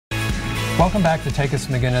Welcome back to Takacs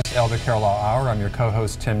McGinnis Elder Care Law Hour. I'm your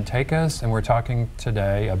co-host Tim Takacs, and we're talking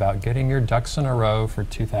today about getting your ducks in a row for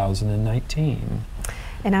 2019.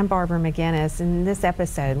 And I'm Barbara McGinnis. In this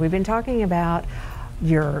episode, we've been talking about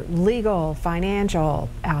your legal, financial,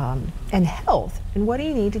 and health, and what do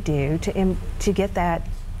you need to do to get that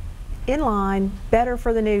in line, better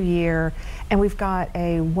for the new year. And we've got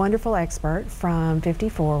a wonderful expert from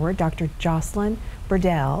FiftyForward, Dr. Jocelyn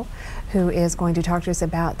Briddell, who is going to talk to us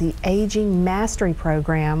about the Aging Mastery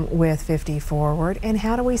Program with FiftyForward and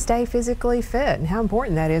how do we stay physically fit and how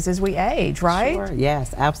important that is as we age, right? Sure,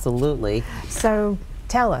 yes, absolutely. So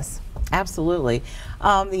tell us. Absolutely.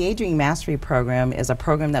 The Aging Mastery Program is a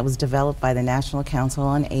program that was developed by the National Council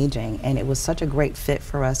on Aging, and it was such a great fit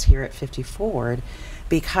for us here at FiftyForward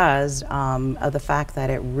because of the fact that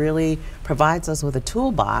it really provides us with a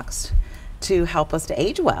toolbox to help us to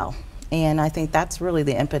age well. And I think that's really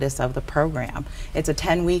the impetus of the program. It's a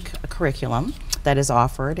 10-week curriculum that is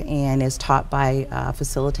offered and is taught by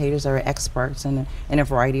facilitators or experts in a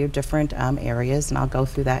variety of different areas, and I'll go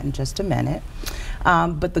through that in just a minute.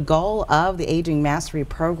 But the goal of the Aging Mastery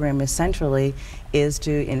Program essentially is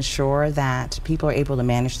to ensure that people are able to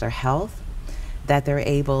manage their health, that they're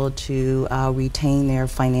able to retain their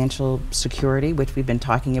financial security, which we've been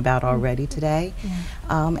talking about already today,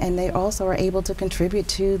 and they also are able to contribute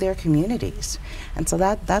to their communities. And so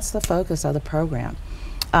that's the focus of the program.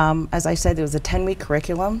 As I said, there was a 10-week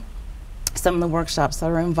curriculum. Some of the workshops that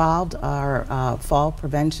are involved are fall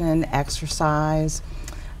prevention, exercise,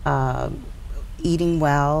 eating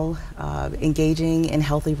well, engaging in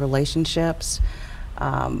healthy relationships,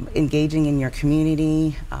 engaging in your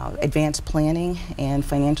community, advanced planning, and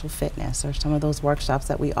financial fitness are some of those workshops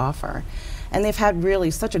that we offer. And they've had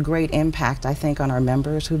really such a great impact, I think, on our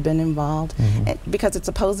members who've been involved, because it's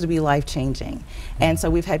supposed to be life-changing. And so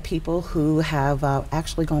we've had people who have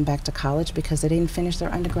actually gone back to college because they didn't finish their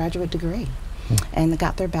undergraduate degree and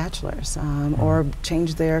got their bachelor's, or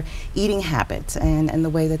changed their eating habits and the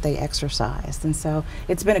way that they exercised. And so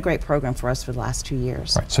it's been a great program for us for the last 2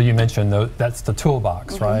 years. Right. So you mentioned that's the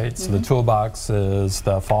toolbox, right? So the toolbox is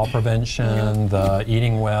the fall prevention, the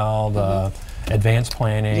eating well, the advanced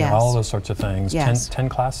planning, all those sorts of things. 10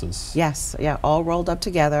 classes. Yes, yeah, all rolled up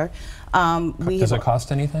together. Does it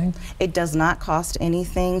cost anything? It does not cost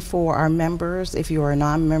anything for our members. If you are a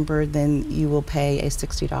non-member, then you will pay a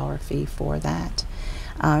 $60 fee for that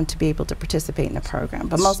to be able to participate in the program.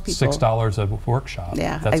 But most people, $6 a workshop.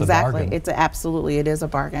 Yeah, that's exactly. A bargain. Absolutely, it is a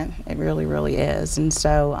bargain. It really, really is. And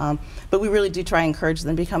so, but we really do try and encourage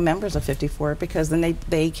them to become members of FiftyForward because then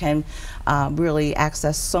they can really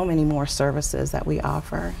access so many more services that we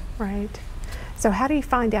offer. Right. So how do you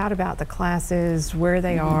find out about the classes, where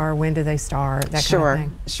they are, when do they start, that kind of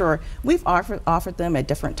thing? Sure. We've offered them at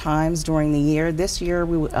different times during the year. This year,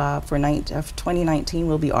 for 2019,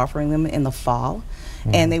 we'll be offering them in the fall.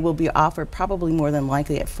 And they will be offered probably more than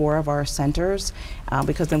likely at 4 of our centers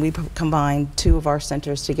because then we combine 2 of our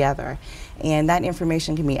centers together. And that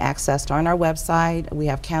information can be accessed on our website. We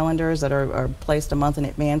have calendars that are placed a month in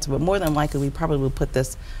advance, but more than likely we probably will put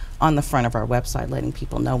this on the front of our website, letting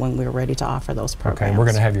people know when we're ready to offer those programs. Okay, we're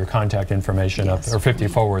going to have your contact information up, or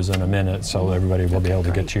 50Forwards in a minute, so everybody will be able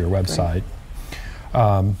to get to your website.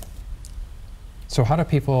 So how do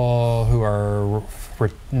people who are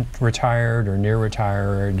retired or near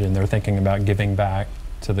retired and they're thinking about giving back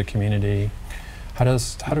to the community, how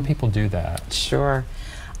do people do that? Sure.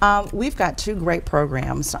 We've got 2 great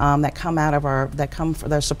programs that come out of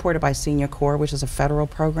they're supported by Senior Corps, which is a federal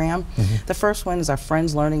program. The first one is our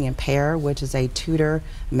Friends Learning in Pair, which is a tutor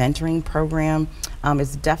mentoring program.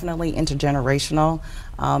 It's definitely intergenerational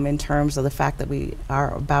in terms of the fact that we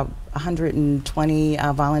are about 120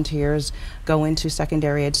 volunteers go into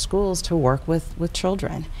secondary ed schools to work with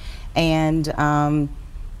children. And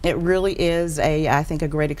it really is I think a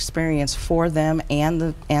great experience for them and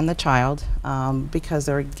the child because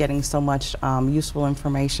they're getting so much useful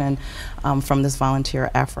information from this volunteer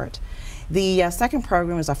effort. The second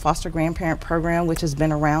program is a foster grandparent program, which has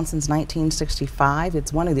been around since 1965.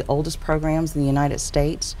 It's one of the oldest programs in the United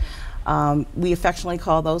States. We affectionately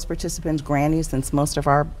call those participants grannies since most of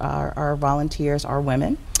our volunteers are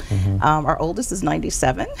women. Our oldest is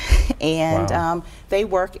 97, and they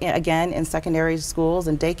work again in secondary schools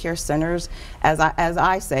and daycare centers. As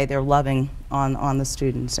I say, they're loving on the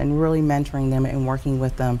students and really mentoring them and working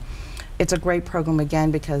with them. It's a great program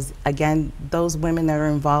again because those women that are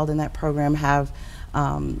involved in that program have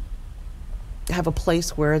a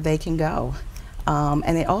place where they can go.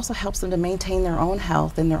 And it also helps them to maintain their own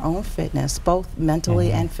health and their own fitness, both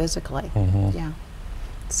mentally and physically. Yeah.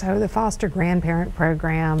 So the foster grandparent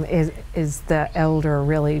program is the elder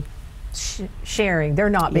really sharing. They're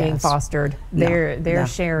not being fostered. They're no,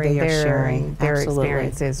 sharing their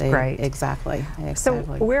experiences. Great. Exactly. So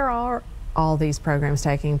where are all these programs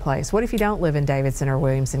taking place? What if you don't live in Davidson or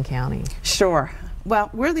Williamson County? Sure.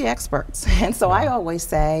 Well, we're the experts, and so I always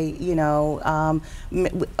say, you know,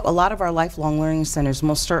 a lot of our lifelong learning centers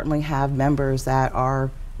most certainly have members that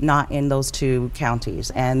are not in those two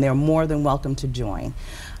counties, and they're more than welcome to join.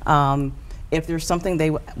 If there's something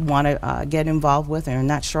they want to get involved with and are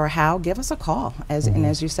not sure how, give us a call. And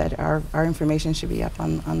as you said, our information should be up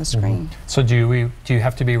on the screen. So do you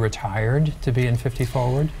have to be retired to be in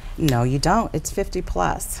 50Forward? No, you don't. It's 50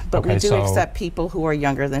 plus. But we do accept people who are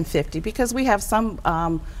younger than 50 because we have some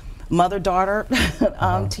mother-daughter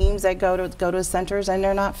teams that go to centers and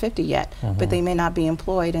they're not 50 yet, but they may not be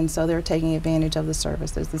employed, and so they're taking advantage of the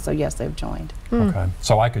services. And so yes, they've joined. Okay,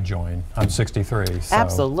 so I could join. I'm 63. So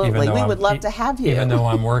absolutely, we would love to have you. Even though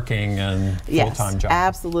I'm working in full-time job.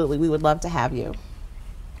 Absolutely, we would love to have you.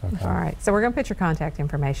 Okay. All right, so we're going to put your contact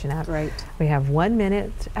information up. Right. We have 1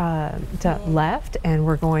 minute left, and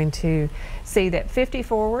we're going to see that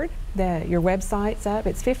 50Forward, your website's up.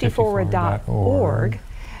 It's 50forward.org.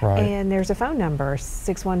 Right. And there's a phone number,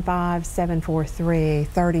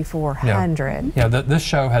 615-743-3400. Yeah, this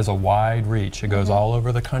show has a wide reach. It goes all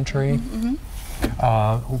over the country.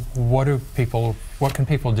 What can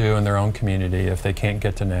people do in their own community if they can't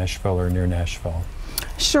get to Nashville or near Nashville?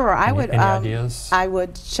 Sure, Any ideas? I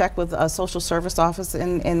would check with a social service office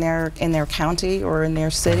in their county or in their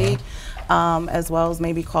city, as well as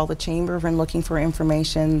maybe call the chamber and looking for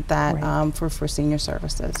information that for senior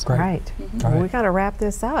services. Great. Right. Well, we got to wrap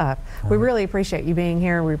this up. We really appreciate you being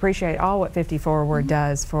here. We appreciate all what 50Forward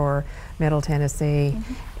does for Middle Tennessee.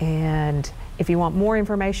 And if you want more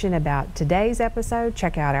information about today's episode,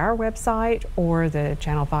 check out our website or the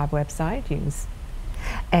Channel 5 website.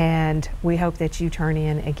 And we hope that you turn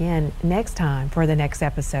in again next time for the next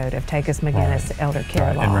episode of Takacs McGinnis Elder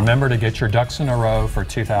Care Law. And remember to get your ducks in a row for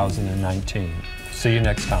 2019. See you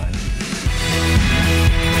next time.